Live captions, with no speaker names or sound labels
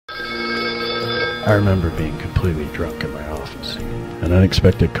I remember being completely drunk in my office. An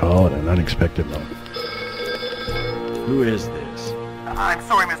unexpected call at an unexpected moment. Who is this? I'm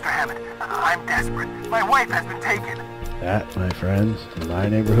sorry, Mr. Hammond. I'm desperate. My wife has been taken. That, my friends, in my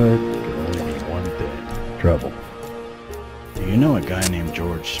neighborhood, could only mean one thing. Trouble. Do you know a guy named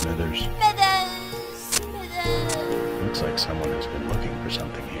George Smithers? Looks like someone has been looking for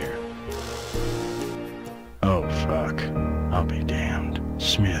something here. Oh, fuck. I'll be damned.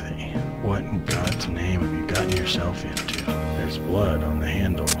 Smithy, what in God's name have you gotten yourself into? There's blood on the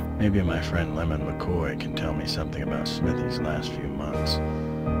handle. Maybe my friend Lemon McCoy can tell me something about Smithy's last few months.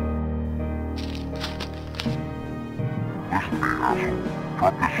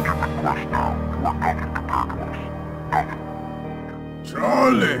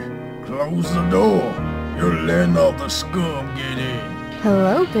 Charlie, close the door. You're letting all the scum get in.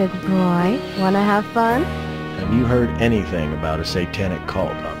 Hello, big boy. Wanna have fun? Have you heard anything about a satanic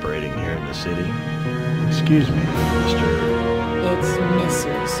cult operating here in the city? Excuse me, Mr. It's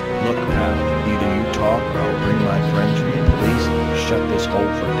Mrs. Look, pal, either you talk or I'll bring my friends from the police and shut this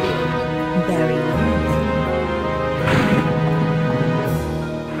hole for good. Very well.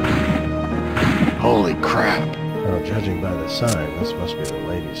 Holy crap! Well, judging by the sign, this must be the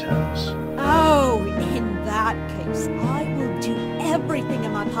lady's house. Oh, in that case, I will do everything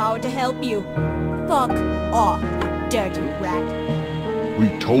in my power to help you. Fuck off, dirty rat. We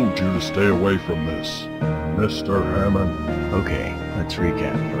told you to stay away from this, Mr. Hammond. Okay, let's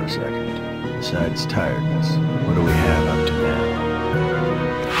recap for a second. Besides tiredness, what do we have up to now?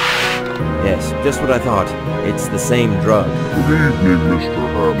 Yes, just what I thought. It's the same drug. Good evening, Mr.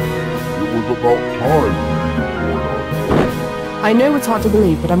 Hammond. It was about time we joined us. I know it's hard to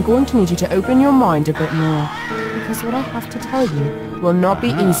believe, but I'm going to need you to open your mind a bit more. Because what I have to tell you will not be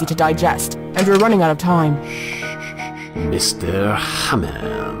easy to digest, and we're running out of time. Mr.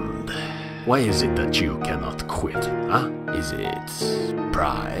 Hammond, why is it that you cannot quit, huh? Is it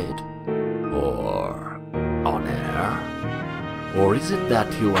pride? Or honor? Or is it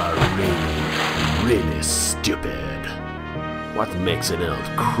that you are really stupid? What makes an old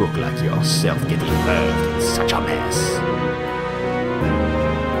crook like yourself get involved in such a mess?